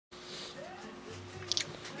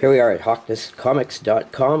Here we are at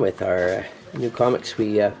HoknesComics.com with our new comics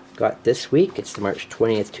we got this week. It's the March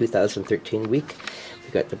 20th, 2013 week. We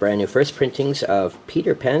got the brand new first printings of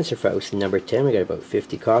Peter Panzerfaust number 10. We got about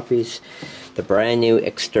 50 copies. The brand new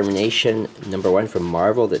Extermination number 1 from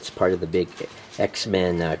Marvel. That's part of the big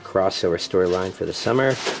X-Men crossover storyline for the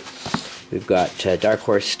summer. We've got Dark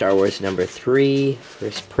Horse Star Wars number 3,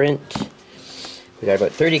 first print. We got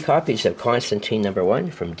about 30 copies of Constantine number 1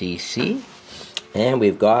 from DC. And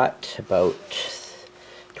we've got about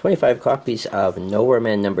 25 copies of Nowhere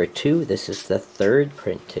Man number 2. This is the third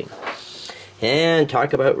printing. And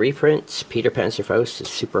talk about reprints. Peter Panzerfaust is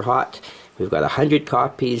super hot. We've got 100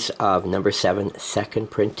 copies of number 7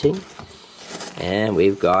 second printing. And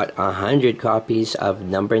we've got 100 copies of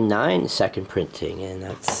number 9 second printing. And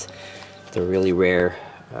that's the really rare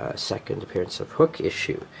second appearance of Hook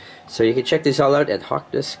issue. So you can check these all out at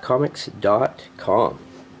HoknesComics.com.